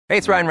Hey,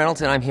 it's Ryan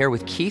Reynolds, and I'm here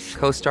with Keith,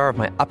 co-star of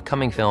my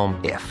upcoming film,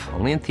 If,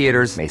 only in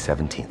theaters May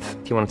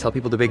 17th. Do you want to tell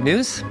people the big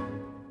news?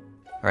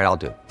 All right, I'll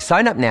do it.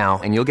 Sign up now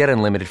and you'll get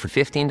unlimited for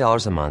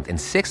 $15 a month and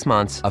 6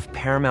 months of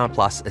Paramount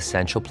Plus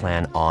Essential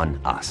Plan on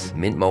us.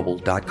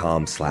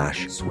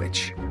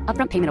 MintMobile.com/switch.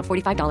 Upfront payment of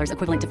 $45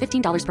 equivalent to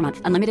 $15 per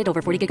month. Unlimited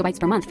over 40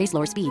 gigabytes per month. Face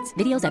lower speeds.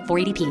 Videos at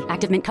 480p.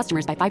 Active Mint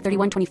customers by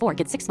 531.24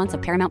 get 6 months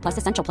of Paramount Plus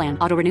Essential Plan.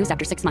 Auto renews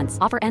after 6 months.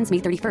 Offer ends May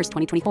 31st,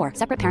 2024.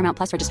 Separate Paramount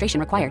Plus registration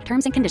required.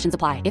 Terms and conditions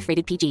apply if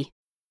rated PG.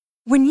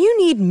 When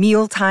you need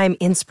mealtime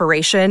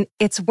inspiration,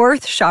 it's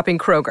worth shopping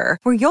Kroger,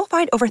 where you'll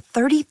find over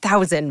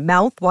 30,000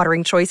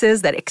 mouth-watering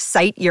choices that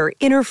excite your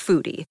inner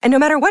foodie. And no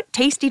matter what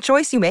tasty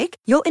choice you make,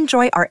 you'll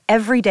enjoy our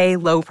everyday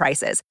low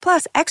prices,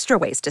 plus extra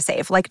ways to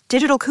save, like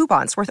digital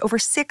coupons worth over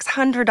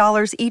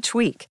 $600 each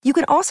week. You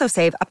can also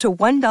save up to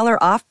 $1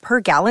 off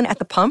per gallon at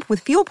the pump with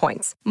fuel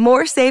points.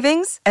 More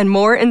savings and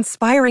more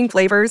inspiring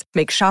flavors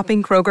make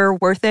shopping Kroger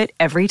worth it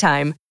every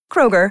time.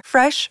 Kroger,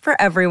 fresh for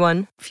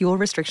everyone. Fuel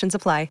restrictions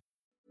apply.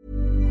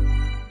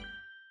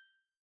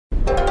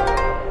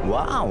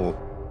 Wow.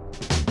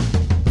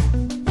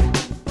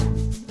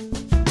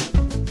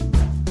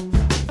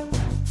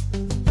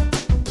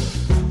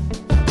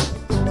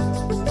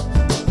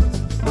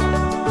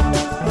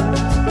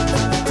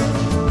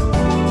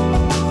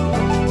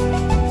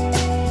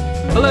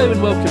 Hello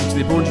and welcome to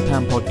the Abroad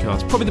Japan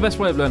podcast, probably the best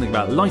way of learning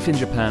about life in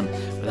Japan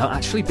without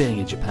actually being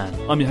in Japan.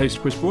 I'm your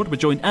host Chris Broad. We're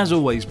joined as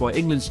always by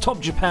England's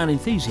top Japan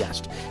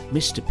enthusiast,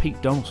 Mr.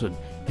 Pete Donaldson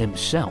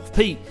himself.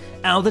 Pete,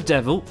 how the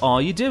devil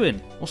are you doing?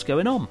 What's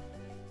going on?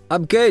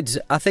 I'm good.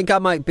 I think I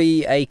might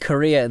be a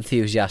Korea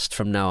enthusiast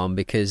from now on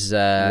because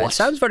it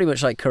sounds very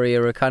much like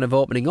Korea are kind of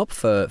opening up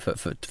for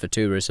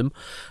tourism.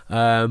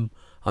 I mean,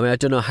 I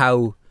don't know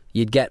how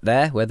you'd get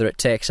there, whether it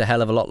takes a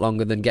hell of a lot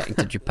longer than getting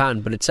to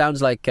Japan, but it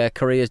sounds like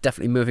Korea is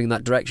definitely moving in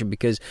that direction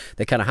because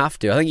they kind of have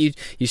to. I think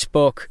you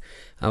spoke,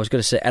 I was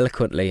going to say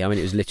eloquently, I mean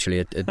it was literally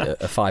a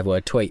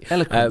 5-word tweet,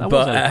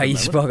 but you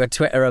spoke on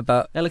Twitter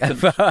about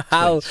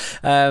how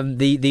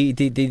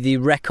the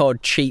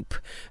record cheap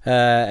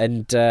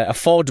and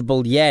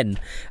affordable yen,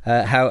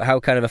 how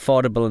kind of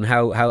affordable and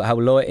how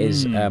low it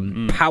is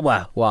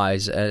power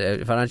wise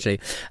financially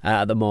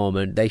at the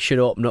moment. They should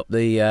open up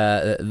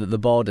the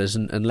borders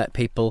and let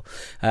people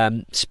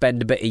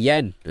spend a bit of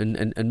yen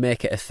and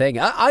make it a thing.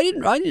 I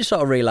didn't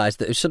sort of realise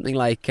that it was something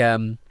like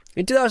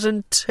in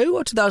 2002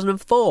 or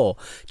 2004,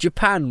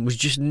 Japan was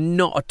just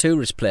not a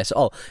tourist place at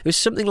all. It was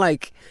something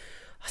like,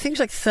 I think it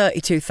was like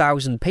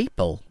 32,000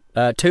 people,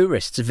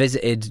 tourists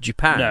visited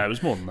Japan. No, it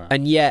was more than that.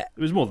 And yet...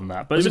 It was more than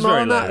that, but it was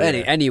very low.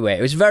 Yeah. Anyway,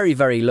 it was very,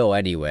 very low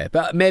anyway.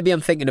 But maybe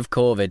I'm thinking of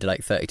COVID,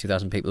 like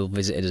 32,000 people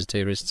visited as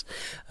tourists.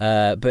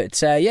 Yeah,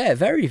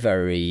 very,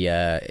 very,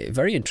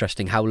 very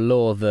interesting how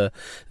low the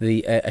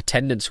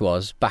attendance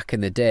was back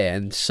in the day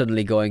and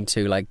suddenly going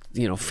to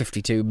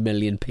 52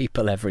 million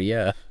people every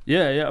year.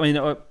 Yeah, I mean...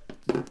 I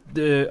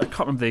can't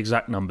remember the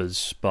exact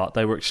numbers, but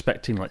they were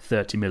expecting like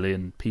 30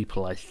 million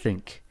people, I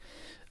think,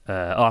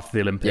 after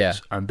the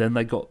Olympics, and then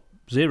they got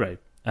zero.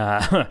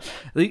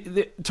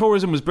 The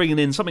tourism was bringing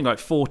in something like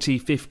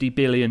 $40-50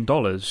 billion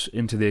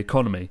into the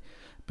economy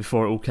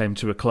before it all came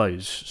to a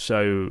close.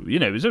 So,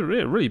 it was a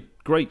really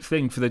great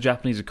thing for the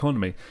Japanese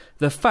economy.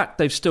 The fact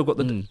they've still got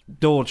the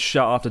doors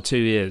shut after 2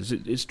 years,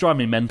 it's driving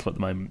me mental at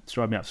the moment. It's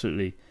driving me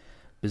absolutely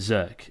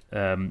berserk.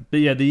 But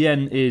yeah, the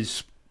yen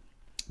is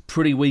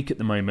pretty weak at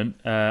the moment.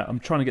 I'm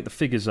trying to get the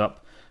figures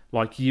up,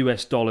 like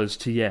US dollars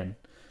to yen,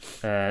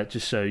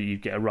 just so you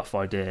get a rough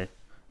idea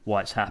why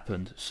it's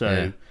happened.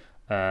 So,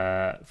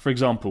 for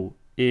example,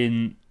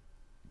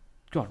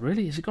 God,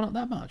 really? Has it gone up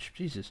that much?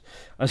 Jesus.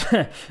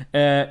 At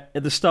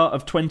the start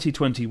of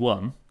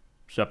 2021,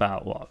 so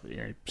about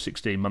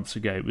 16 months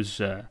ago, it was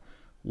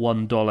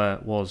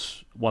 $1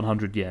 was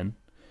 100 yen.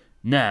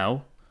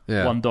 Now,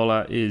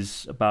 $1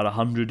 is about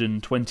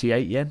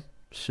 128 yen.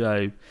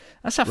 So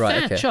that's a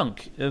fair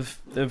chunk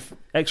of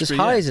extra. As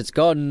high as it's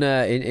gone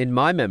in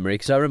my memory,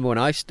 because I remember when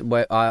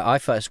I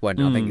first went,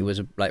 I think it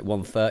was like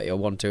 130 or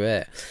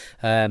 128,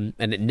 and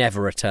it never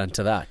returned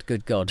to that.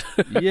 Good God.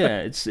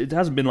 Yeah, it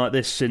hasn't been like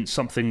this since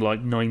something like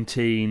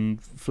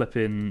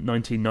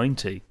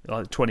 1990,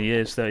 like 20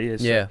 years, 30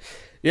 years. Yeah, so,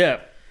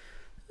 yeah.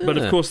 But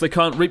of course, they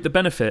can't reap the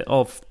benefit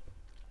of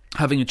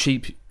having a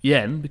cheap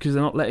yen because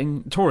they're not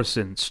letting tourists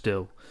in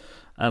still.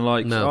 And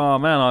oh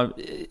man,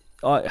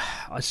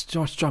 it's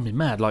driving me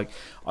mad.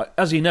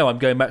 As you know, I'm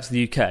going back to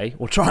the UK,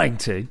 or trying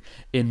to,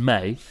 in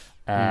May,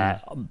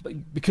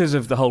 because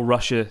of the whole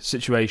Russia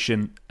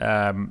situation.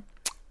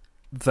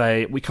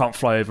 We can't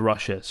fly over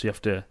Russia, so you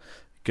have to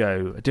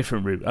go a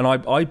different route. And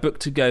I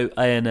booked to go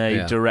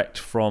ANA direct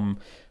from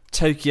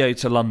Tokyo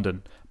to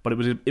London, but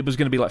it was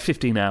going to be like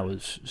 15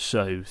 hours,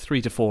 so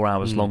 3 to 4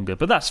 hours longer.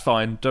 But that's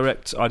fine.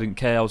 Direct, I didn't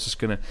care. I was just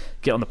going to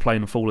get on the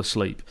plane and fall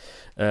asleep.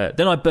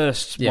 Then I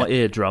burst my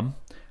eardrum,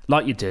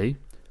 like you do.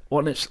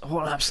 What an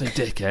absolute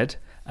dickhead.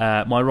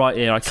 My right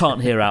ear, I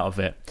can't hear out of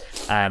it.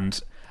 And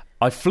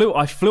I flew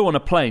on a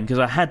plane because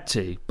I had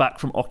to, back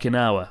from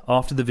Okinawa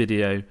after the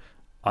video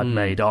I'd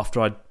made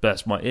after I'd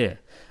burst my ear.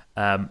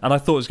 And I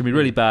thought it was going to be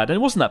really bad, and it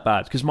wasn't that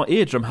bad because my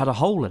eardrum had a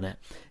hole in it.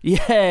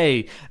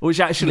 Yay! Which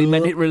actually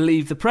meant it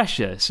relieved the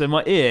pressure. So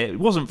my ear, it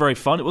wasn't very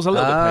fun. It was a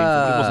little bit painful,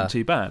 but it wasn't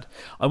too bad.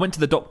 I went to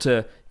the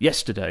doctor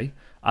yesterday,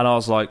 and I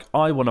was like,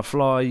 I want to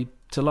fly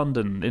to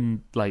London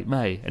in late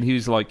May. And he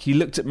was like, he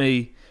looked at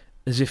me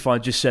as if I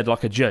just said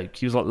like a joke.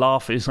 He was like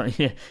laughing. He was like,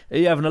 yeah, are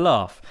you having a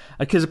laugh?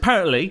 Because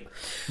apparently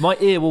my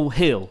ear will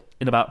heal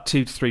in about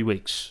 2 to 3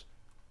 weeks,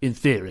 in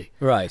theory.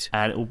 Right.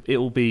 And it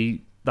will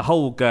be... The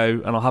hole will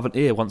go and I'll have an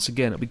ear once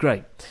again. It'll be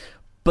great.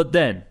 But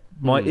then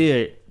my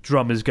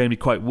eardrum is going to be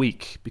quite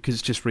weak because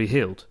it's just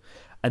re-healed.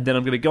 And then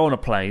I'm going to go on a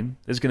plane.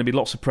 There's going to be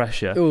lots of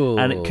pressure. Ooh.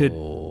 And it could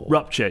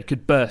rupture. It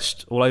could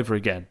burst all over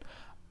again,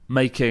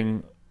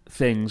 making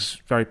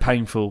things very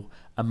painful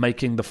and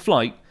making the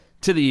flight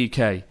to the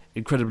UK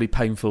incredibly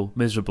painful,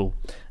 miserable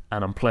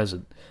and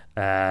unpleasant.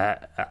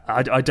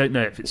 I don't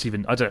know if it's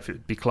even... I don't know if it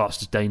would be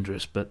classed as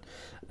dangerous, but...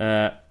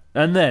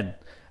 and then...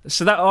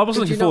 So that I was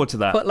looking forward to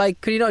that. But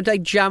could you not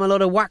jam a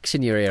lot of wax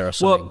in your ear or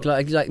something?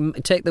 Well,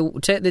 take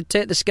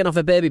the skin off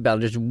a Baby Bell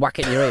and just whack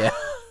it in your ear.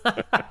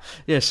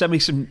 Yeah, send me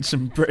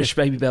some British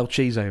Baby Bell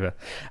cheese over.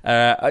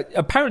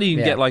 Apparently, you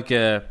can get like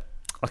a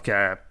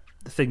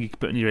thing you can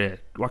put in your ear.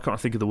 Why can't I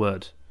think of the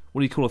word?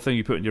 What do you call a thing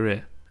you put in your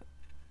ear?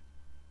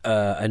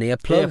 An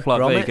earplug.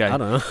 Earplug. There you go. I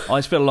don't know.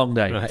 It's been a long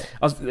day. Right.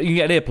 You can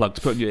get an earplug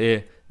to put in your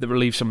ear that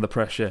relieves some of the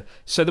pressure.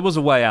 So there was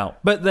a way out,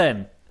 but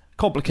then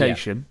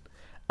complication.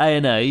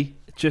 ANA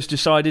just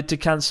decided to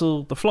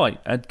cancel the flight,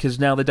 and because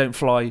now they don't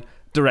fly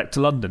direct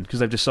to London because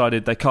they've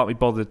decided they can't be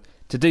bothered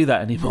to do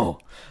that anymore.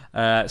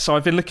 So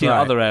I've been looking at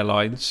other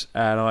airlines,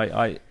 and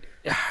I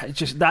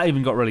just that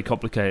even got really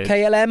complicated.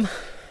 KLM,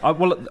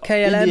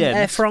 KLM,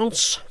 Air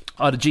France.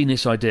 I had a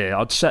genius idea.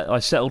 I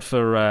settled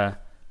for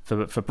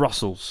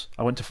Brussels.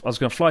 I was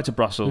going to fly to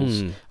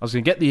Brussels. I was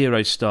going to get the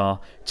Eurostar,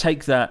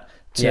 take that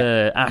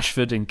to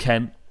Ashford in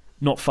Kent,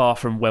 not far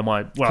from where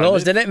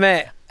closed, didn't it,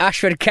 mate?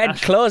 Ashford,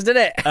 Kent, closed,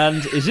 didn't it?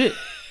 And is it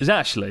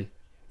actually?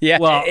 Yeah,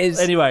 well, it is.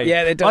 Anyway,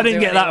 I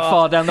didn't get that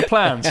far down the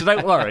plan, so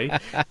don't worry.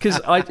 Because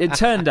it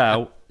turned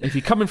out, if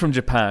you're coming from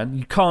Japan,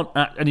 you can't,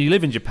 and you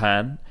live in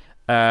Japan,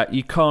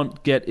 you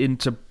can't get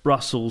into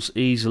Brussels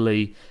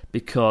easily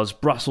because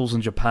Brussels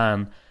and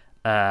Japan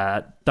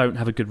don't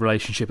have a good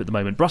relationship at the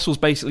moment. Brussels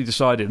basically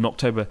decided in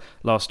October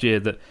last year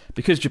that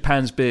because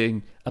Japan's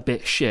being a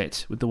bit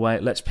shit with the way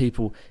it lets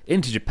people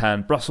into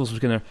Japan, Brussels was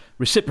going to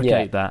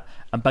reciprocate that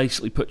and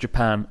basically put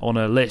Japan on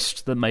a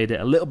list that made it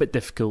a little bit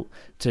difficult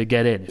to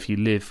get in if you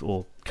live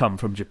or come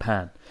from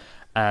Japan.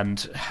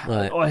 And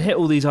I hit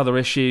all these other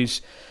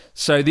issues.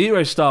 So the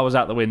Eurostar was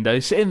out the window.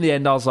 So in the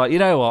end, I was like, you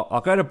know what?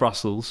 I'll go to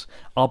Brussels.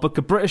 I'll book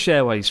a British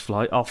Airways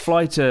flight. I'll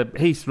fly to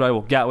Heathrow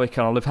or Gatwick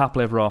and I'll live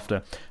happily ever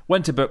after.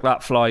 Went to book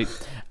that flight.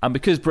 And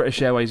because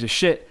British Airways is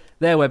shit,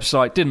 their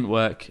website didn't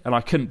work and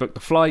I couldn't book the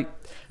flight.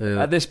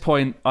 Yeah. At this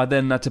point, I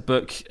then had to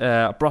book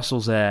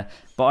Brussels Air.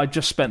 But I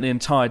just spent the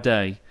entire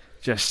day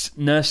just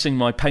nursing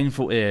my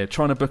painful ear,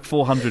 trying to book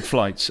 400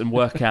 flights and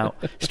work out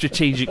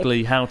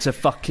strategically how to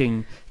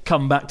fucking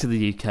come back to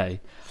the UK.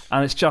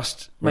 And it's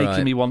just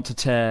making me want to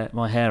tear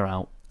my hair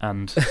out.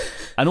 And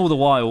all the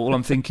while, all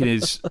I'm thinking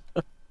is,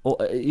 what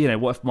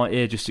if my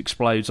ear just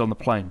explodes on the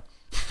plane?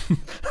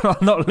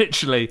 Not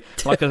literally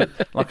like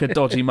a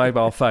dodgy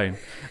mobile phone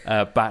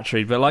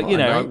battery, but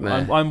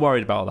I'm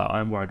worried about that.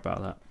 I'm worried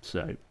about that.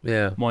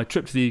 So my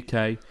trip to the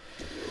UK,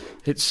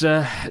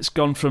 it's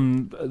gone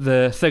from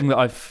the thing that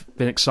I've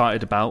been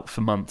excited about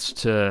for months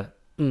to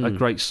a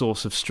great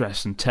source of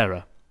stress and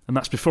terror. And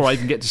that's before I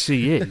even get to see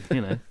you,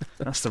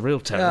 That's the real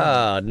terror.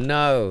 Oh,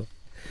 no.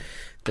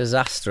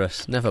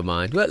 Disastrous. Never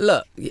mind. But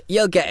look,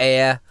 you'll get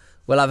here.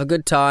 We'll have a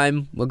good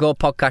time. We'll go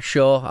podcast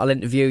show. I'll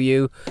interview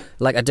you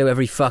like I do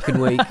every fucking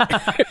week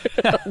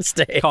on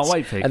stage. Can't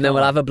wait, Pete. And then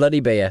we'll have a bloody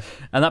beer.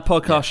 And that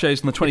podcast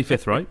show's on the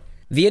 25th, right?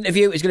 The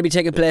interview is going to be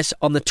taking place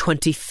on the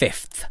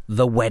 25th,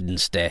 the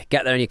Wednesday.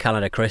 Get there in your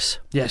calendar, Chris.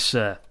 Yes,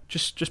 sir.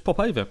 Just pop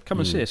over. Come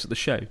and see us at the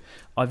show.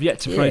 I've yet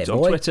to promote it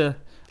on Twitter.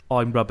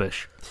 I'm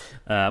rubbish.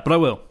 But I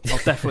will. I'll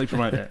definitely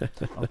promote it.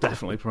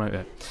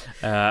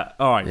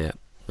 All right. Yeah.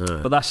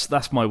 But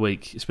that's my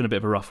week. It's been a bit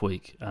of a rough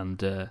week.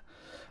 And,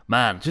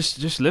 man,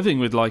 just living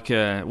with like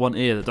one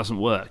ear that doesn't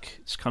work.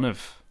 It's kind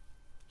of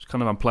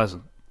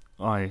unpleasant.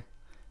 I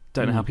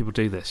don't know how people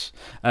do this.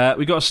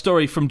 We got a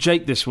story from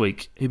Jake this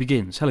week, who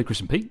begins, Hello, Chris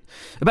and Pete.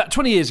 About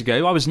 20 years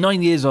ago, I was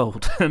 9 years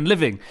old and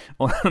living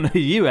on a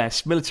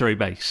US military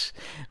base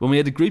when we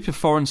had a group of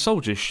foreign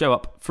soldiers show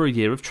up for a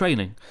year of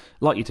training,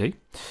 like you do.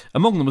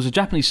 Among them was a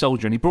Japanese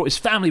soldier, and he brought his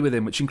family with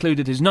him, which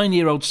included his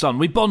 9-year-old son.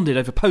 We bonded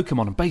over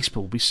Pokemon and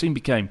baseball. We soon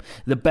became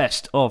the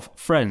best of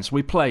friends.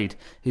 We played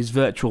his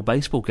virtual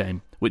baseball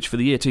game, which for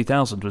the year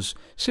 2000 was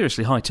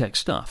seriously high-tech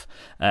stuff.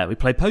 We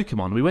played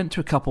Pokemon. We went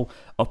to a couple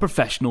of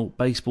professional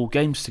baseball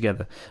games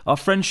together. Our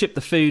friendship,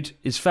 the food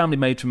his family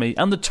made for me,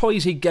 and the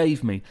toys he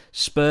gave me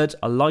spurred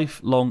a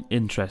lifelong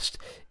interest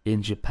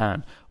in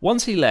Japan.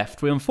 Once he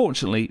left, we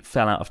unfortunately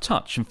fell out of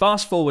touch, and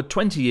fast forward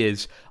 20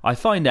 years, I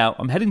find out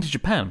I'm heading to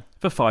Japan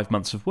for 5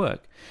 months of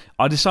work.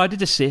 I decided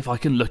to see if I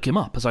can look him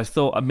up, as I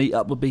thought a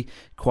meet-up would be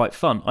quite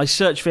fun. I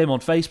searched for him on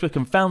Facebook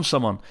and found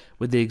someone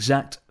with the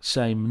exact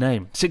same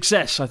name.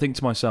 Success, I think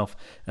to myself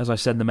as I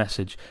send the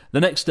message.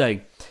 The next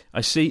day,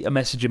 I see a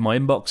message in my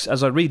inbox.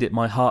 As I read it,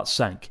 my heart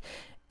sank.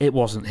 It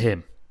wasn't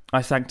him.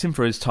 I thanked him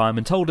for his time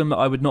and told him that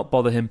I would not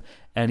bother him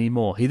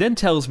anymore. He then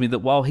tells me that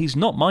while he's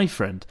not my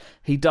friend,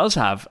 he does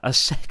have a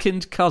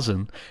second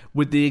cousin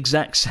with the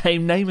exact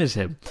same name as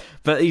him,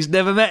 but he's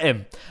never met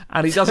him,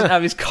 and he doesn't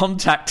have his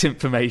contact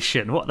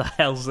information. What the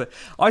hell's that?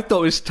 I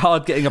thought it was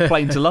hard getting a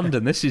plane to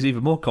London. This is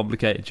even more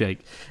complicated, Jake.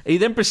 He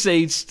then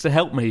proceeds to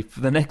help me for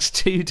the next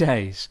 2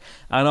 days,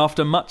 and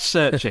after much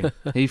searching,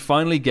 he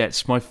finally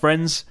gets my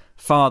friend's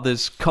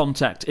father's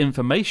contact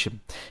information.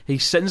 He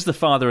sends the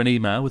father an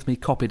email with me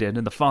copied in,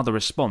 and the father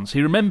responds.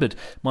 He remembered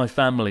my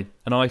family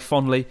and I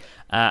fondly,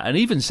 and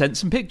even sent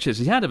some pictures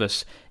he had of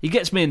us. He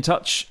gets me in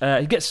touch.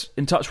 He gets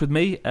in touch with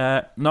me,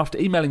 and after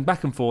emailing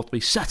back and forth, we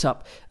set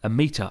up a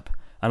meetup.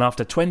 And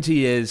after 20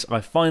 years,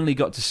 I finally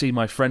got to see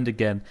my friend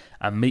again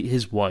and meet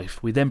his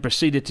wife. We then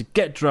proceeded to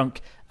get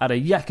drunk at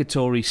a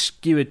yakitori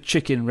skewered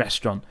chicken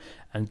restaurant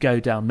and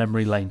go down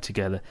memory lane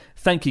together.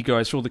 Thank you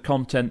guys for all the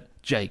content,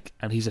 Jake.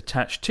 And he's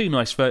attached 2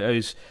 nice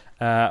photos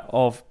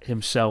of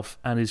himself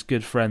and his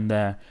good friend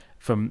there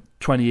from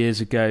 20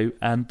 years ago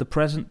and the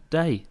present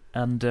day.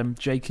 And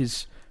Jake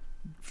is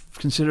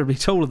considerably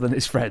taller than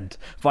his friend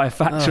by a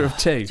factor of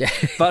 2.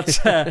 But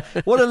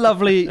what a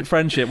lovely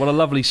friendship, what a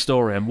lovely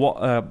story, and what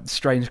a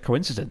strange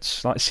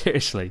coincidence. Like,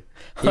 seriously.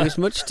 He was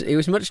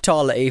much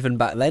taller even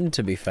back then,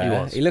 to be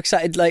fair. He looks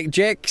like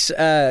Jake's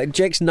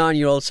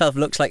 9-year-old self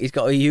looks like he's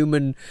got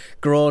a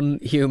grown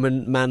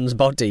human man's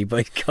body,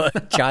 but he's got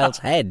a child's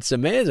head. It's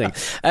amazing.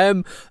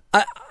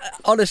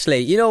 Honestly,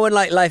 you know, when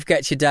like life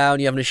gets you down,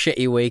 you're having a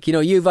shitty week, you know,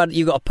 you've got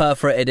a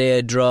perforated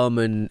eardrum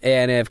and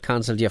ANA have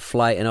cancelled your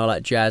flight and all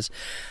that jazz.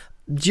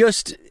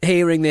 Just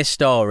hearing this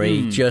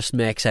story just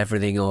makes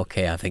everything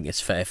okay, I think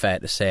it's fair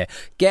to say.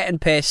 Getting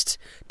pissed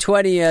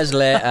 20 years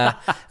later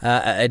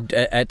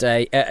at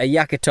a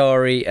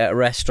yakitori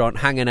restaurant,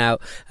 hanging out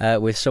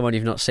with someone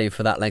you've not seen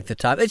for that length of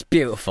time. It's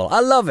beautiful. I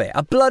love it. I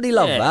bloody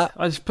love that.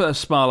 I just put a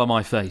smile on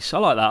my face. I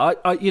like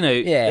that.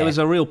 There was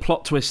a real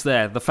plot twist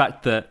there. The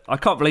fact that I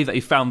can't believe that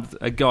he found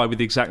a guy with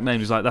the exact name.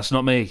 He's like, that's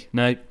not me.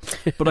 No.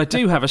 But I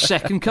do have a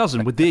second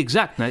cousin with the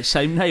exact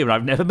same name, and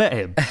I've never met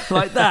him.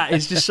 Like, that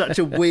is just such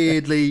a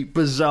weirdly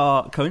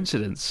bizarre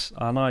coincidence,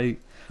 and I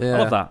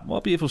love that. What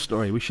a beautiful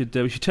story. We should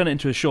turn it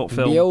into a short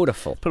film.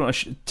 Beautiful. Turn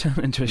it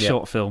into a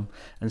short film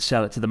and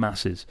sell it to the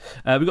masses.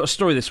 We've got a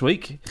story this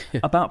week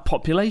about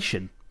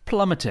population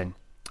plummeting.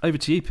 Over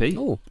to you, Pete.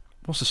 Ooh.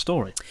 What's the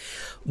story?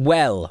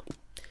 Well,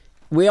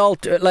 we all,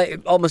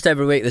 like almost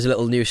every week, there's a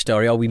little news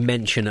story, or we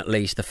mention at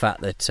least the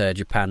fact that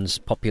Japan's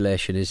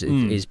population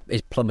is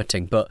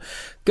plummeting. But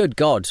good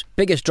God,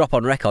 biggest drop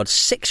on record: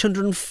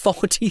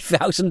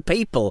 640,000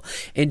 people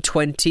in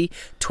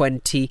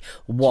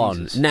 2021.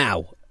 Jesus.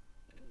 Now,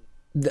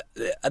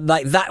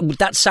 like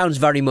that sounds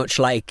very much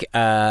like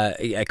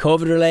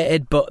COVID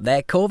related, but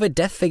their COVID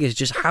death figures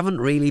just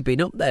haven't really been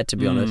up there, to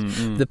be honest.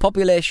 The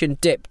population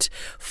dipped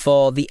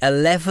for the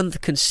 11th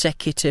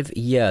consecutive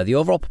year. The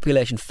overall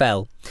population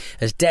fell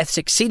as deaths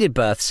exceeded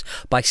births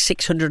by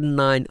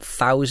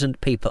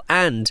 609,000 people,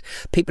 and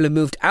people who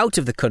moved out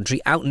of the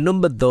country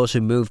outnumbered those who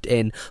moved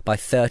in by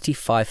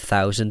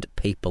 35,000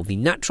 people. The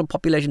natural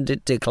population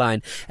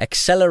decline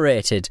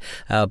accelerated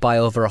by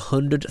over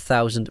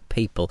 100,000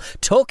 people.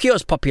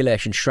 Tokyo's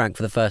population shrank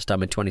for the first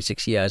time in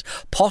 26 years,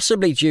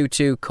 possibly due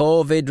to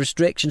COVID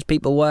restrictions,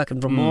 people working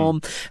from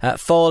home,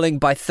 falling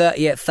by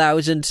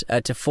 38,000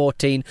 to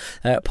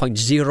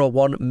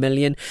 14.01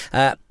 million.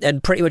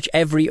 And pretty much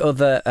every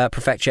other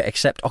prefecture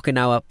except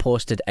Okinawa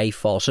posted a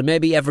fall. So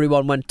maybe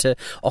everyone went to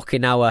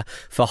Okinawa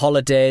for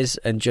holidays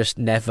and just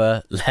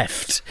never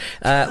left,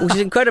 which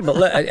is incredible.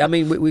 Look, I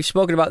mean, we've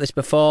spoken about this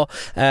before.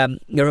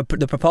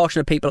 The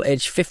proportion of people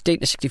aged 15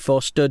 to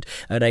 64 stood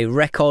at a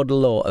record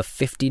low of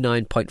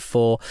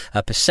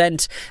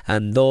 59.4%,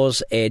 and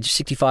those aged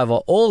 65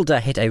 or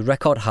older hit a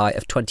record high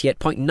of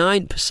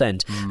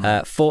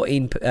 28.9%.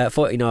 14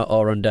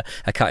 or under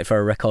accounted for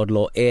a record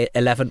low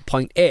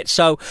 11.8%.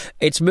 So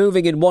it's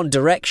moving in one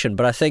direction,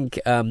 but I think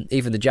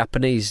even the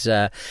Japanese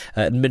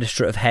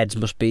administrative heads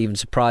must be even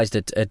surprised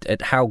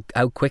at how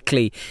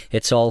quickly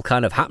it's all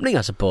kind of happening,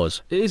 I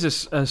suppose. It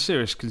is a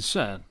serious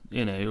concern.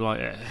 You know,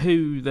 like,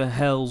 who the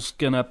hell's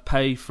going to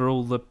pay for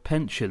all the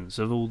pensions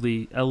of all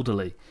the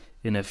elderly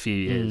in a few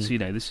years? You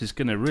know, this is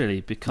going to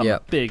really become a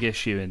big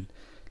issue in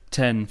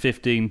 10,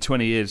 15,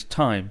 20 years'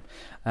 time.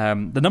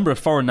 The number of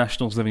foreign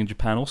nationals living in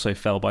Japan also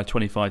fell by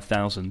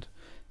 25,000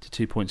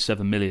 to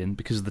 2.7 million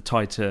because of the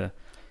tighter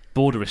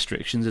border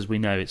restrictions. As we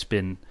know, it's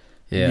been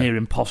near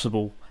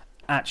impossible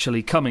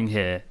actually coming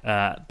here,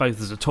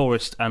 both as a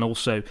tourist and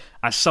also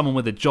as someone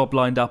with a job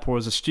lined up or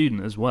as a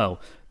student as well.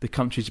 The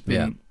country's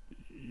been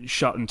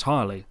shut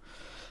entirely.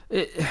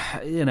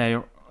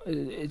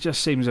 It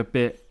just seems a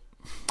bit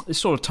it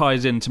sort of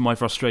ties into my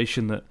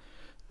frustration that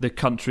the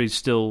country's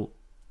still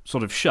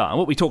sort of shut. And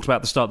what we talked about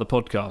at the start of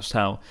the podcast,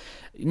 how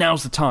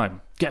now's the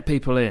time, get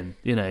people in.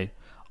 Is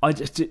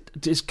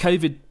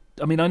COVID?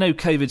 I mean, I know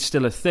COVID's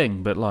still a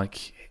thing, but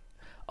like,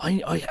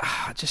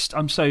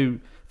 I'm so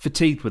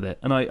fatigued with it,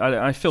 and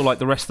I feel like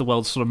the rest of the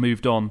world's sort of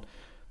moved on,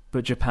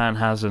 but Japan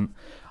hasn't.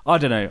 I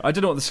don't know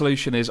what the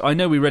solution is. I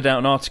know we read out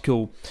an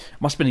article,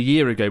 must have been a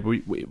year ago,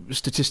 but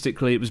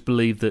statistically it was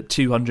believed that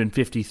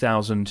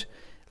 250,000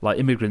 like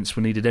immigrants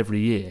were needed every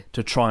year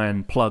to try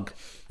and plug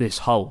this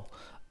hole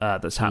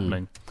that's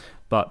happening.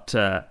 But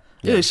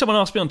someone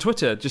asked me on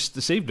Twitter just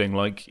this evening,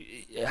 like,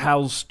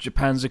 how's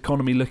Japan's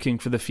economy looking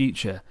for the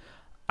future?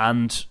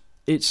 And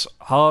it's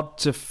hard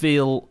to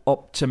feel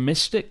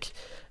optimistic.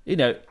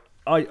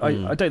 I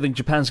don't think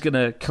Japan's going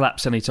to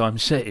collapse anytime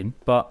soon,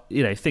 but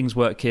things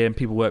work here and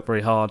people work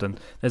very hard and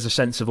there's a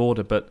sense of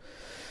order. But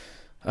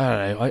I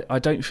don't know. I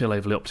don't feel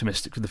overly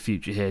optimistic for the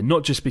future here,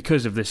 not just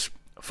because of this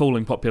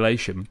falling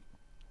population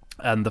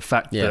and the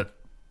fact that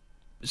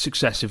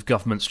successive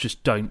governments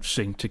just don't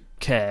seem to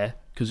care,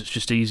 because it's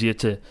just easier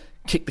to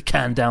kick the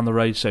can down the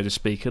road, so to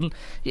speak, and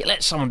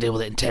let someone deal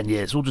with it in 10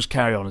 years. We'll just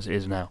carry on as it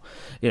is now.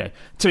 To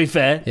be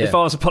fair, if I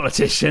was a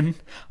politician,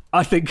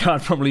 I think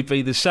I'd probably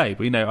be the same.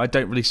 I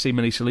don't really see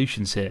many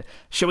solutions here.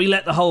 Shall we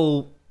let the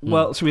whole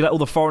shall we let all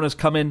the foreigners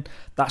come in?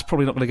 That's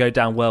probably not going to go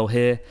down well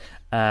here.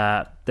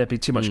 There'd be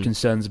too much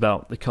concerns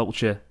about the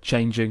culture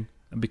changing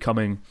and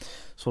becoming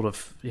sort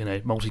of,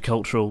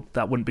 multicultural.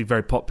 That wouldn't be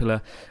very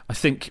popular. I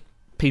think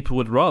people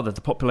would rather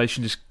the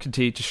population just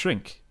continue to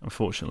shrink,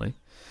 unfortunately.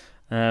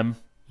 And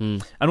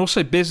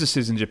also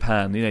businesses in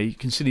Japan, you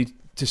continue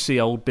to see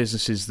old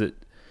businesses that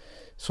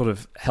sort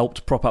of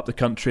helped prop up the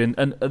country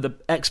and the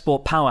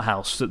export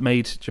powerhouse that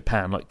made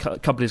Japan, like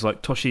companies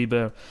like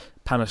Toshiba,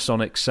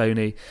 Panasonic,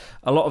 Sony.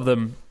 A lot of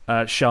them,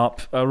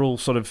 Sharp, are all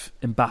sort of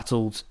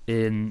embattled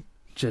in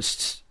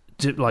just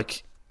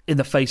like in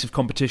the face of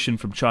competition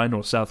from China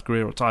or South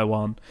Korea or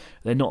Taiwan.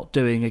 They're not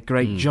doing a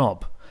great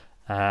job.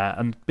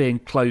 And being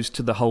closed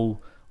to the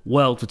whole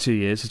world for 2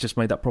 years has just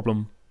made that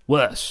problem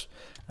worse.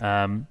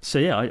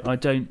 I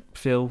don't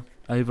feel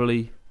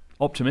overly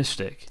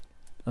optimistic.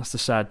 That's the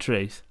sad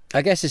truth.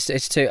 I guess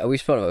it's two.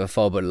 We've spoken about it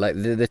before, but like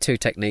the two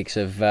techniques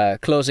of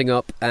closing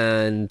up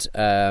and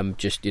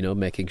just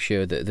making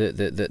sure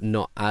that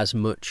not as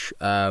much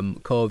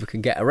COVID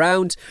can get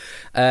around.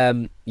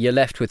 You're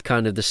left with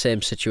kind of the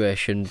same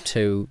situation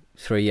 2-3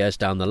 years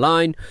down the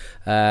line.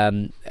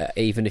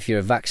 Even if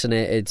you're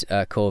vaccinated,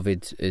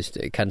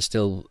 COVID can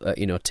still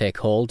take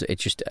hold.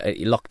 It's just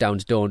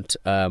lockdowns don't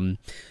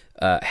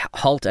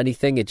halt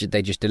anything.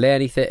 They just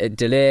delay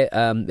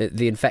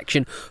the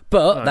infection.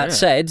 But that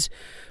said,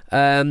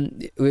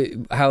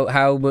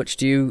 how much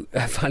do you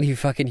value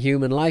fucking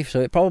human life? So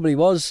it probably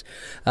was,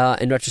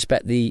 in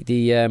retrospect,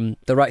 the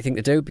right thing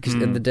to do, because at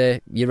the end of the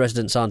day, your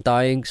residents aren't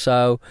dying.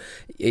 So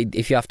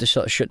if you have to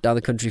sort of shut down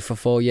the country for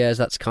 4 years,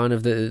 that's kind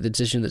of the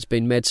decision that's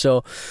been made.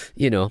 So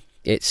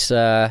it's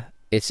a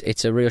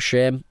real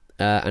shame,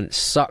 and it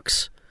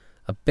sucks.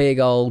 A big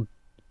old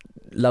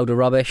load of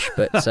rubbish,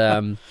 but.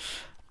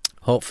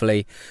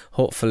 Hopefully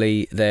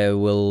there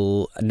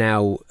will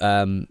now,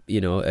 a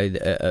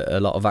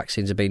lot of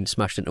vaccines are being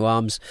smashed into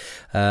arms,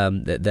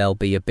 that there'll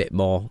be a bit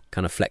more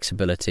kind of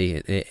flexibility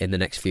in the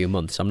next few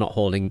months. I'm not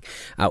holding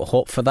out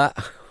hope for that.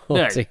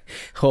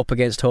 Hope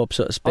against hope,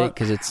 so to speak,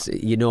 because it's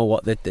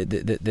what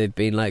they've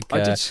been like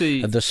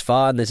thus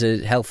far, and there's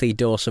a healthy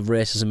dose of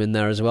racism in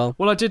there as well.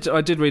 Well, I did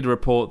read a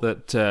report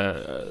that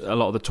a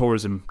lot of the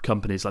tourism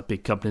companies, like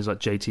big companies like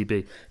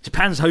JTB,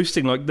 Japan's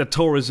hosting like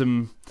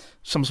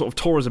some sort of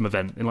tourism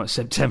event in like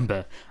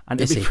September, and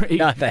it'd be pretty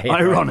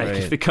ironic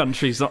if the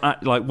country's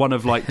not like one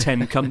of like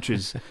 10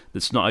 countries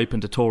that's not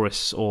open to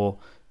tourists or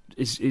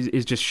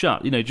is just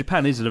shut.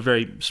 Japan is in a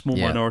very small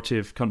minority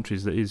of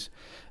countries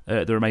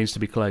that remains to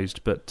be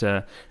closed, but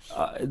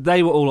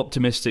they were all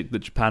optimistic that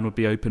Japan would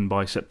be open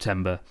by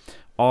September.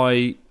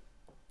 I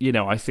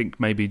think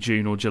maybe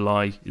June or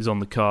July is on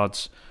the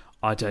cards.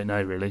 I don't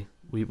know really.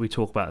 We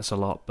talk about this a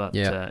lot, but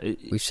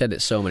we've said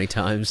it so many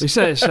times.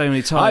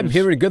 I'm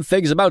hearing good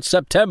things about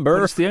September.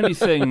 But it's the only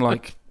thing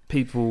like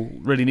people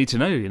really need to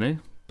know,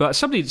 But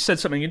somebody said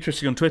something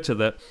interesting on Twitter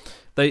that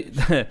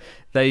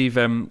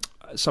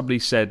somebody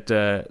said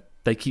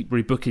they keep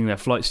rebooking their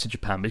flights to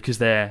Japan because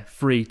they're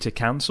free to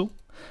cancel.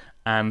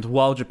 And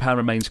while Japan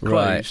remains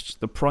closed,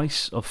 the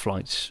price of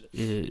flights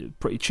is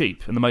pretty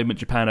cheap. And the moment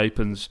Japan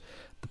opens,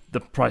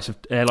 the price of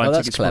airline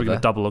tickets is probably going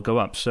to double or go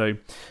up. So,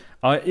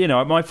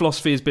 my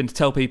philosophy has been to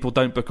tell people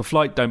don't book a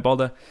flight, don't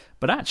bother.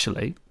 But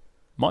actually,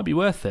 might be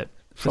worth it.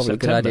 Probably a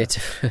good idea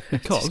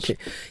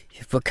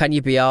but can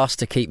you be asked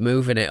to keep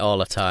moving it all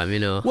the time?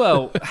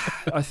 Well,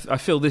 I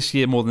feel this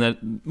year more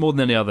than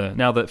any other.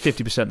 Now that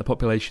 50% of the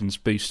population's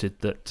boosted,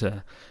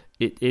 that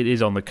it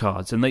is on the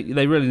cards, and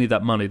they really need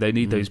that money. They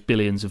need those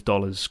billions of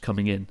dollars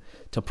coming in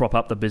to prop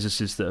up the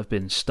businesses that have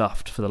been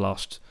stuffed for the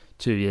last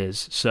 2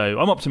 years. So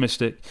I'm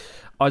optimistic.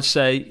 I'd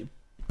say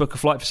book a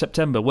flight for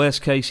September.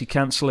 Worst case, you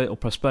cancel it or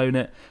postpone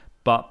it.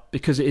 But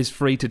because it is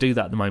free to do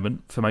that at the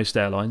moment for most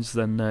airlines,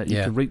 then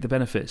you can reap the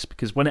benefits.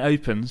 Because when it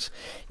opens,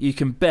 you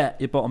can bet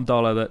your bottom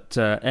dollar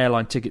that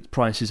airline ticket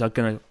prices are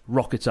going to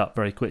rocket up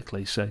very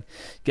quickly. So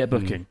get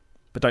booking,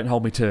 but don't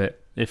hold me to it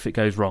if it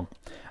goes wrong.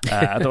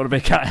 I don't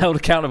want to be held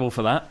accountable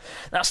for that.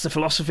 That's the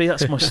philosophy.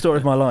 That's my story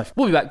of my life.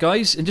 We'll be back,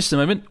 guys, in just a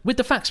moment with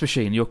the Fax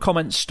Machine, your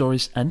comments,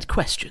 stories and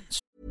questions.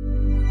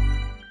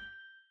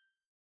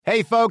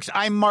 Hey, folks,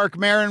 I'm Mark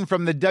Maron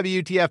from the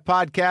WTF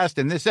Podcast,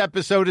 and this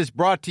episode is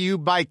brought to you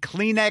by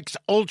Kleenex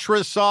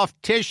Ultra Soft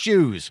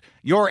Tissues,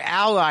 your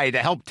ally to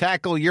help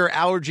tackle your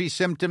allergy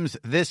symptoms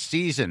this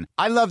season.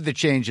 I love the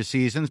change of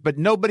seasons, but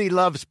nobody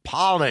loves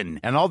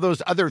pollen and all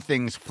those other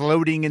things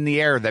floating in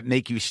the air that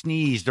make you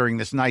sneeze during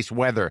this nice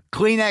weather.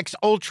 Kleenex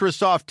Ultra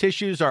Soft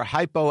Tissues are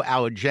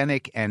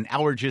hypoallergenic and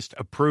allergist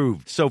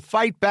approved, so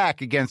fight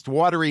back against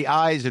watery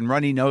eyes and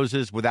runny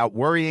noses without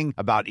worrying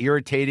about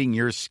irritating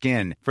your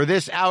skin. For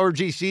this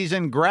allergy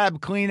season, grab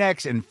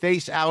Kleenex and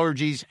face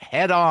allergies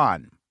head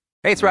on.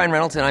 Hey, it's Ryan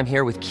Reynolds, and I'm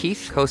here with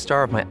Keith,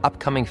 co-star of my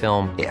upcoming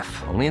film,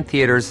 If, only in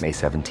theaters May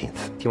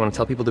 17th. Do you want to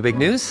tell people the big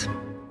news?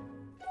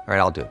 All right,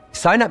 I'll do it.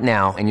 Sign up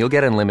now and you'll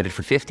get unlimited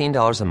for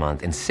 $15 a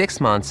month and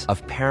 6 months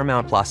of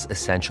Paramount Plus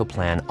Essential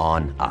Plan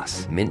on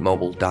us.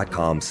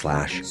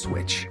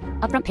 MintMobile.com/switch.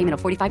 Upfront payment of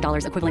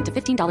 $45 equivalent to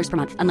 $15 per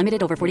month.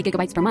 Unlimited over 40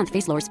 gigabytes per month.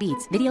 Face lower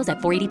speeds. Videos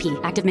at 480p.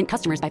 Active Mint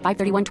customers by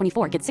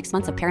 531.24 get 6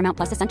 months of Paramount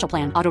Plus Essential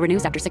Plan. Auto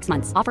renews after 6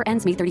 months. Offer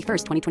ends May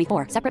 31st,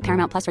 2024. Separate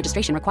Paramount Plus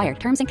registration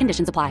required. Terms and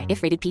conditions apply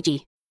if rated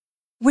PG.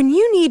 When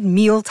you need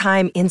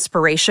mealtime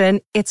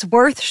inspiration, it's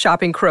worth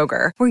shopping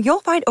Kroger, where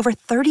you'll find over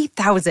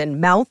 30,000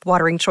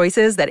 mouth-watering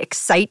choices that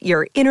excite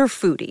your inner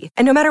foodie.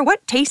 And no matter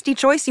what tasty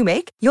choice you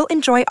make, you'll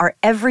enjoy our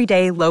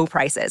everyday low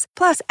prices,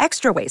 plus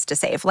extra ways to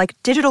save, like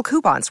digital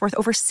coupons worth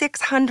over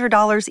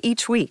 $600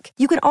 each week.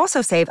 You can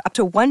also save up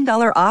to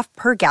 $1 off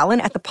per gallon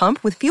at the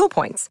pump with fuel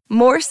points.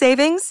 More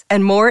savings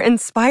and more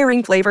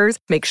inspiring flavors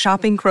make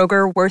shopping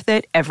Kroger worth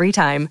it every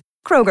time.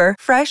 Kroger,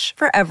 fresh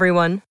for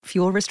everyone.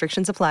 Fuel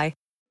restrictions apply.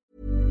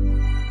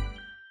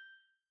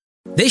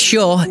 This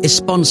show is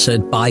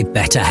sponsored by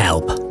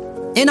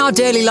BetterHelp. In our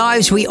daily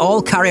lives, we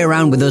all carry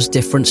around with us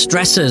different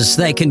stressors.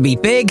 They can be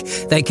big,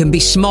 they can be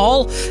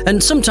small,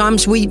 and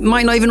sometimes we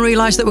might not even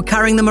realise that we're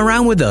carrying them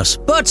around with us.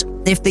 But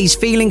if these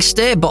feelings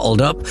stay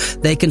bottled up,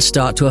 they can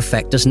start to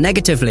affect us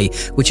negatively,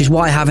 which is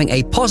why having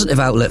a positive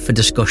outlet for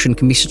discussion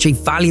can be such a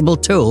valuable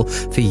tool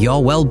for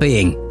your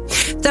well-being.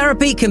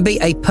 Therapy can be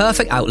a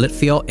perfect outlet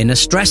for your inner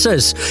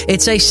stressors.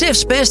 It's a safe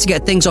space to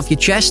get things off your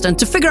chest and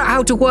to figure out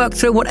how to work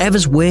through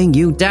whatever's weighing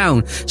you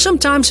down.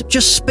 Sometimes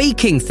just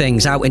speaking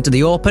things out into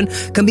the open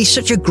can be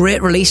such a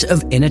great release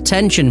of inner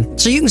tension,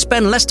 so you can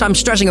spend less time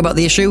stressing about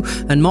the issue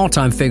and more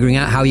time figuring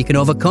out how you can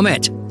overcome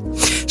it.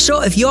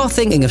 So if you're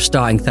thinking of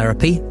starting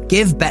therapy,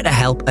 give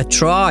BetterHelp a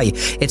try.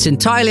 It's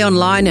entirely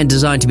online and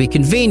designed to be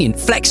convenient,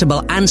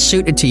 flexible and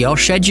suited to your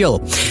schedule.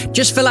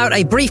 Just fill out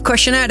a brief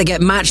questionnaire to get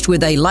matched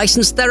with a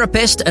licensed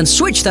therapist and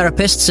switch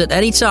therapists at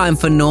any time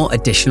for no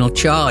additional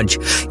charge.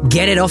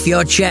 Get it off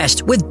your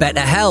chest with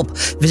BetterHelp.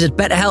 Visit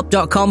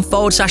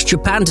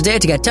betterhelp.com/Japan today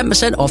to get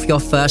 10% off your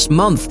first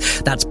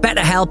month. That's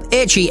BetterHelp,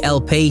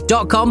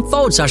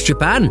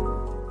 HELP.com/Japan.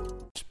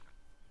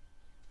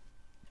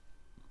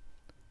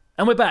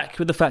 And we're back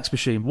with the Fax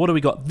Machine. What do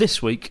we got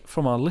this week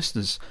from our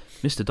listeners?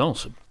 Mr.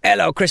 Donaldson.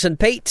 Hello, Chris and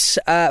Pete,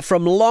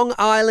 from Long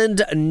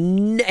Island,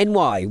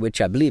 NY, which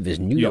I believe is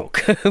New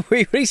York.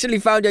 We recently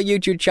found your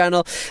YouTube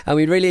channel and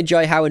we really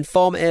enjoy how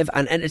informative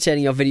and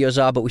entertaining your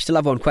videos are, but we still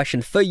have one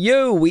question for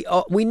you. We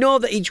know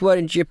that each word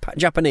in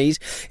Japanese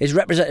is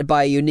represented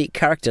by a unique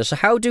character, so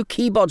how do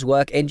keyboards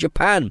work in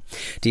Japan?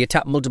 Do you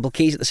tap multiple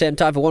keys at the same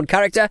time for one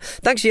character?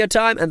 Thanks for your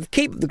time and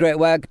keep up the great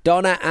work,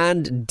 Donna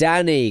and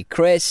Danny.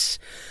 Chris,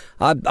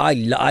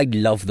 I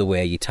love the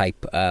way you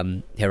type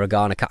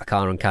hiragana,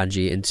 katakana, and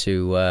kanji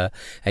into a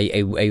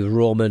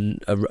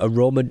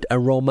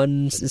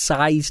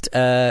Roman-sized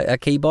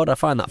keyboard. I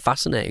find that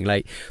fascinating.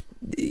 Like,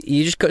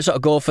 you just sort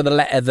of go for the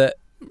letter that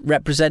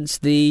represents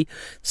the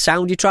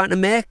sound you're trying to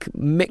make,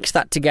 mix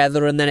that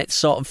together, and then it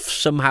sort of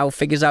somehow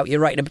figures out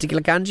you're writing a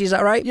particular kanji. Is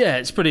that right? Yeah,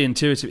 it's pretty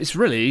intuitive. It's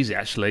really easy,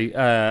 actually.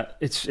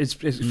 It's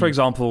for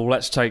example,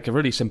 let's take a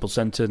really simple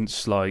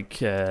sentence like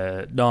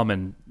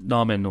ramen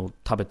or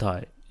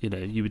tabetai. You know,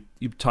 you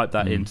would type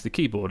that into the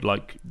keyboard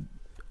like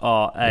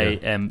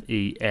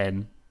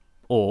RAMEN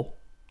or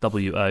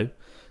WO,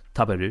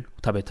 taberu,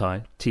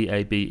 tabetai,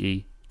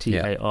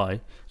 TABETAI.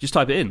 Just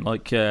type it in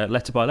like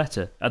letter by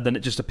letter, and then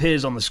it just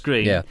appears on the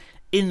screen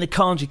in the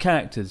kanji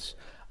characters.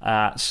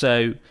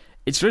 So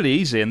it's really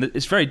easy, and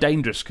it's very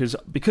dangerous because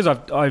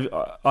I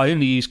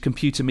only use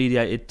computer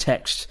mediated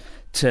text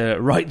to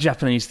write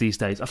Japanese these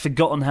days. I've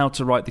forgotten how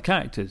to write the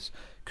characters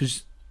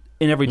because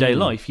in everyday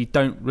life, you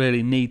don't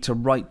really need to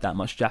write that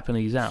much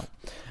Japanese out,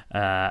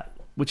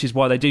 which is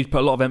why they do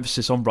put a lot of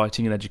emphasis on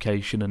writing in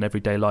education and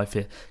everyday life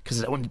here, because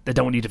they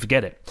don't want you to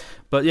forget it.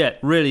 But yeah,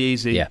 really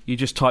easy. Yeah. You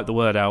just type the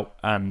word out,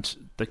 and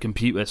the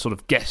computer sort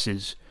of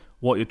guesses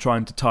what you're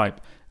trying to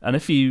type. And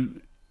if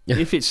you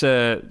if it's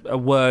a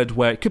word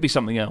where it could be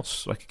something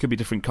else, like it could be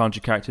different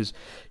kanji characters,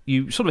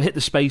 you sort of hit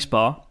the space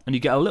bar and you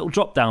get a little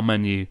drop-down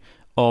menu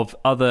of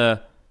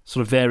other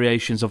sort of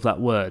variations of that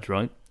word,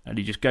 right? And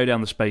you just go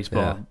down the space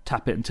bar,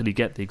 tap it until you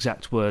get the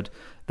exact word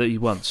that you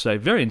want. So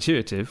very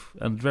intuitive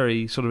and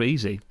very sort of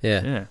easy.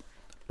 Yeah.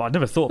 But I'd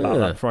never thought about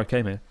that before I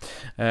came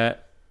here.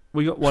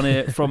 We got one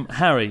here from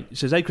Harry. It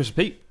says, "Hey, Chris and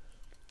Pete,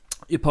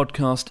 your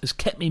podcast has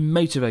kept me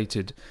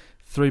motivated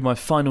through my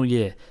final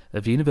year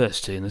of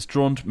university and has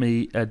drew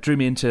me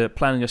into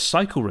planning a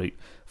cycle route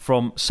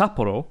from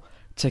Sapporo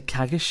to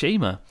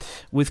Kagoshima.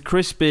 With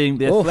Chris being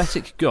the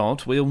athletic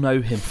god we all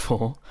know him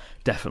for,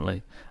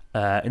 definitely,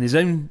 in his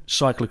own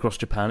cycle across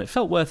Japan, it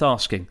felt worth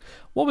asking,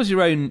 what was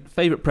your own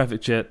favourite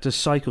prefecture to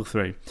cycle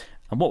through,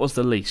 and what was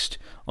the least?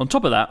 On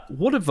top of that,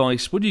 what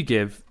advice would you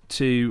give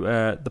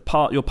to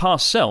your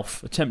past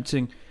self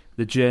attempting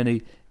the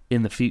journey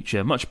in the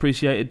future? Much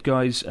appreciated,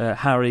 guys.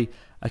 Harry,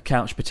 a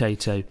couch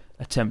potato,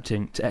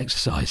 attempting to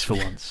exercise for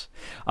once."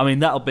 I mean,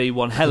 that'll be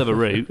one hell of a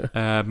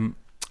route.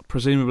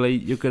 Presumably,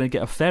 you're going to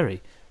get a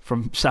ferry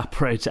from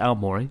Sapporo to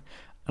Aomori,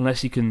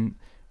 unless you can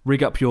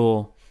rig up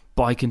your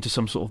bike into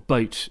some sort of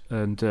boat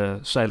and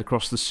sail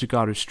across the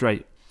Tsugaru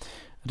Strait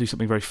and do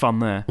something very fun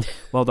there.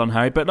 Well done,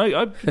 Harry. But no,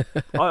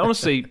 I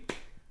honestly,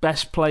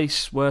 best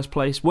place, worst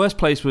place. Worst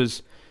place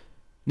was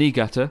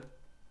Niigata,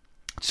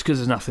 just because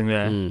there's nothing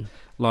there.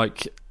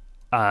 Like,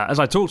 as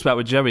I talked about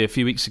with Jerry a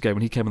few weeks ago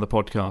when he came on the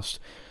podcast,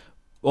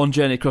 on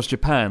Journey Across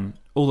Japan,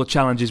 all the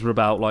challenges were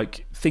about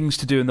like things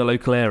to do in the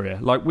local area.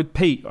 Like with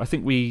Pete, I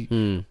think we,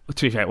 to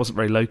be fair, it wasn't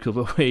very local,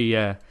 but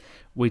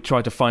we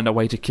tried to find our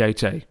way to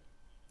Kyoto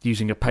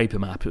using a paper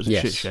map. It was a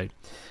shit show.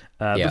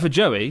 But for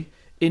Joey,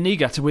 in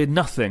Niigata, we had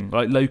nothing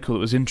like local that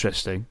was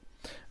interesting.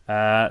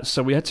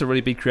 So we had to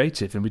really be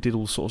creative, and we did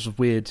all sorts of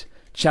weird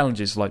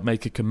challenges like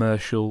make a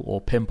commercial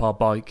or pimp our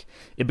bike.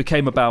 It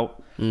became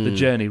about the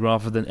journey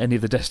rather than any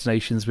of the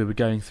destinations we were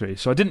going through.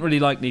 So I didn't really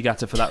like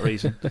Niigata for that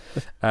reason.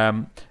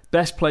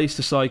 Best place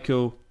to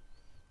cycle,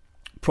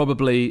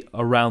 probably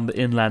around the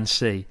inland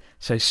sea.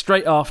 So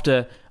straight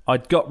after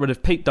I'd got rid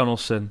of Pete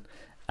Donaldson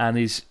and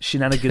his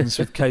shenanigans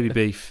with Kobe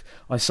beef,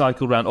 I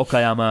cycled around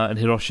Okayama and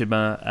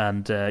Hiroshima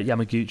and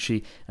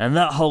Yamaguchi, and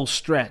that whole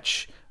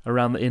stretch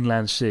around the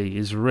inland sea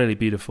is really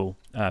beautiful,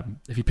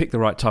 if you pick the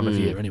right time of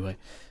year anyway.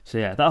 So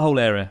yeah, that whole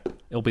area,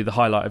 it'll be the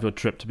highlight of your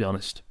trip, to be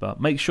honest.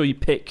 But make sure you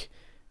pick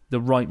the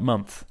right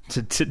month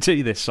to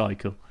do this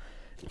cycle.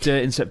 Do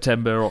it in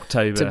September,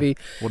 October,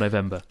 or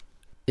November.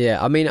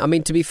 Yeah, I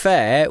mean, to be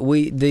fair,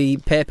 the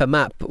paper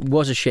map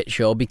was a shit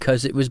show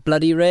because it was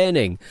bloody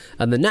raining,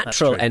 and the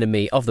natural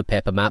enemy of the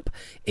paper map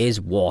is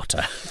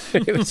water.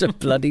 It was a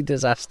bloody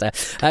disaster.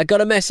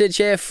 Got a message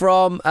here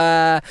from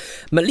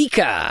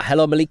Malika.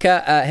 Hello,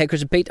 Malika. Hey,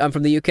 Chris and Pete. I'm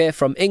from the UK,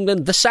 from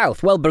England, the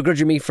South. Well,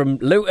 begrudging me from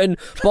Luton,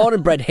 born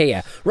and bred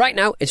here. Right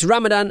now, it's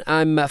Ramadan.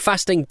 I'm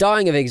fasting,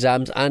 dying of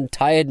exams and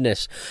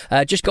tiredness.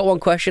 Just got one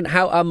question.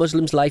 How are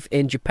Muslims' life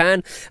in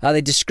Japan? Are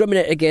they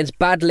discriminated against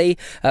badly?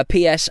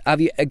 P.S. Have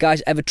you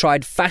guys ever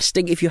tried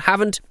fasting? If you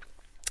haven't,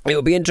 it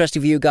would be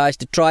interesting for you guys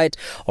to try it,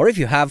 or if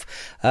you have,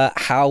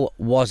 how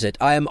was it?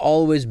 I am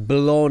always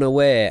blown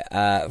away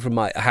from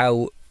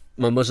how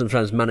my Muslim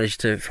friends manage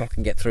to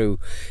fucking get through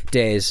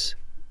days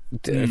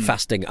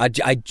fasting.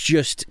 I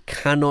just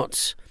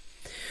cannot.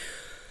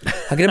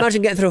 I can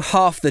imagine getting through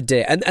half the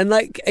day, and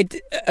like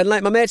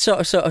my mates sort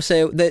of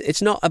say that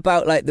it's not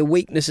about like the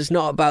weakness, it's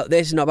not about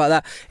this, it's not about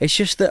that. It's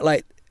just that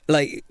like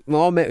my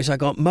old mate was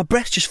like, my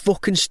breath just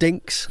fucking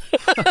stinks.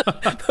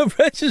 My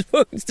breath just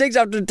fucking stinks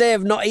after a day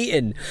of not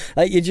eating.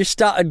 Like you just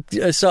started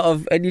sort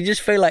of, and you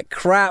just feel like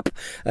crap,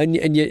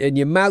 and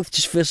your mouth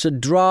just feels so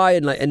dry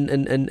and like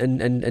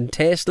and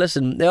tasteless,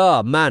 and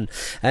oh man,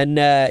 and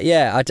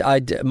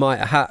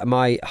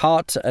my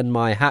heart and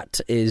my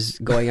hat is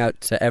going out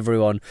to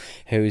everyone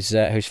who's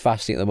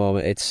fasting at the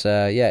moment. It's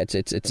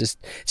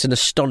an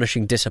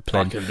astonishing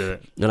discipline. I can do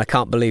it, and I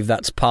can't believe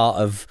that's part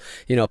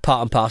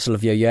and parcel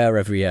of your year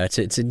every year.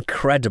 It's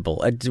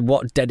incredible.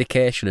 What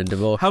dedication and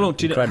devotion. How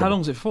long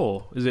is it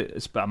for?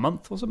 It's about a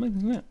month or something,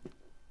 isn't it?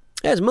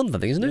 Yeah, it's a month, I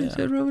think, isn't it?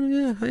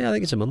 Yeah, I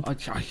think it's a month.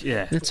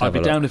 I'd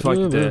be down if I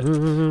could do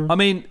it. I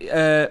mean,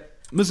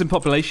 Muslim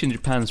population in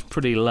Japan is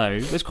pretty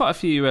low. There's quite a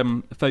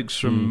few folks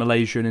from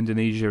Malaysia and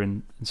Indonesia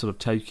and sort of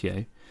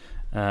Tokyo.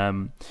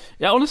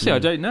 Honestly, I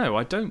don't know.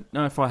 I don't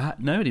know if I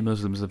know any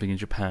Muslims living in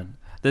Japan.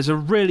 There's a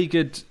really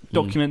good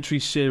documentary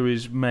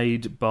series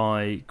made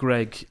by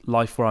Greg,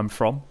 Life Where I'm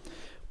From,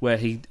 where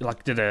he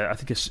did a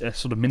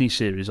sort of mini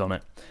series on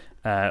it,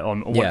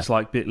 on what it's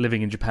like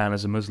living in Japan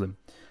as a Muslim.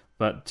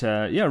 But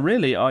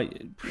really, I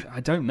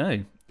don't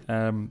know.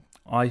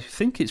 I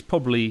think it's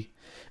probably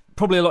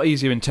a lot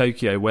easier in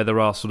Tokyo, where there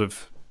are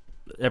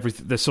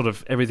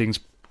everything's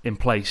in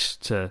place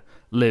to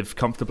live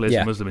comfortably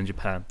as a Muslim in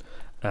Japan,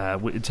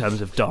 in terms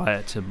of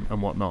diet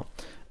and whatnot.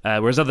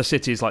 Whereas other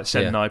cities like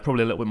Sendai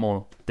probably a little bit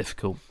more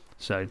difficult.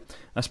 So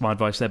that's my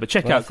advice there. But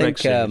check out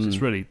Greg's series; it's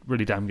really,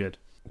 really damn good.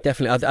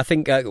 Definitely. I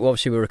think,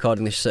 obviously, we're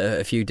recording this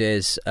a few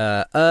days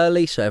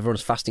early, so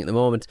everyone's fasting at the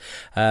moment.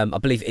 I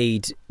believe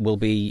Eid will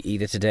be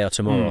either today or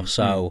tomorrow,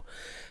 so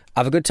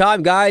have a good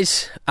time,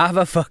 guys. Have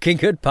a fucking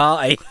good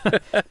party.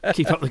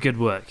 Keep up the good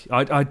work.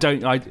 I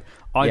don't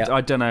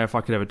know if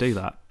I could ever do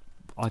that.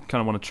 I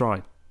kind of want to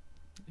try.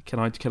 Can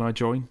I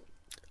join?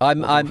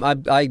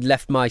 I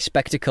left my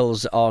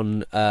spectacles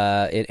on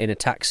in a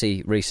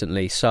taxi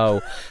recently,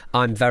 so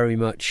I'm very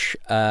much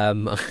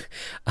in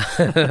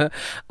the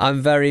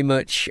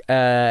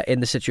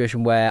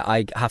situation where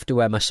I have to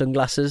wear my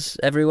sunglasses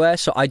everywhere.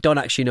 So I don't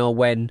actually know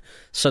when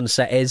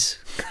sunset is,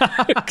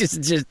 because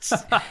just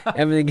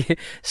everything,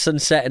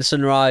 sunset and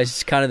sunrise,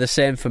 is kind of the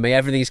same for me.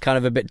 Everything's kind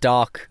of a bit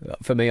dark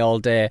for me all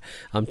day.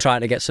 I'm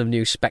trying to get some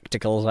new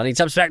spectacles. I need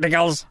some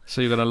spectacles.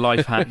 So you're going to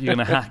life hack. You're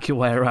going to hack your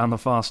way around the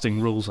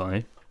fasting rules, are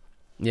you?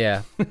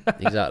 Yeah,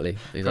 exactly.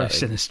 Very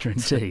sinister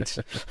indeed.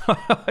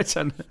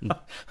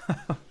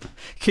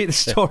 Keep the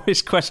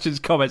stories, questions,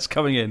 comments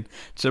coming in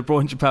to Abroad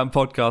in Japan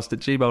podcast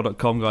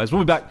 @gmail.com, guys.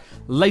 We'll be back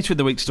later in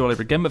the week to do all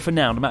over again, but for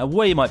now, no matter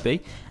where you might be,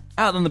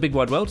 out in the big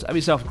wide world, have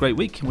yourself a great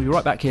week, and we'll be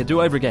right back here,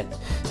 do over again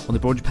on the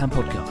Abroad in Japan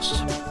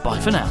podcast. Bye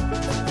for now.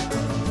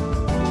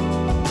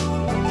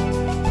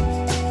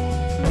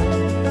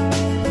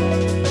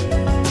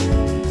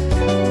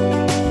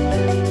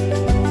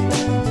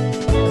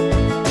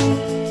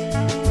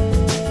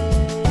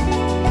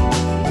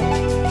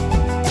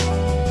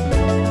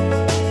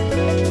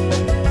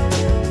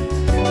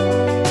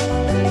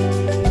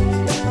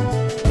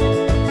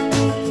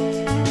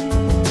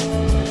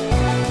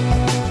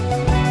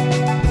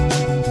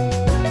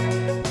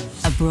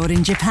 Abroad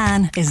in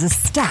Japan is a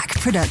Stack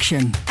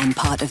production and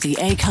part of the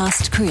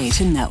Acast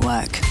Creator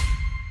Network.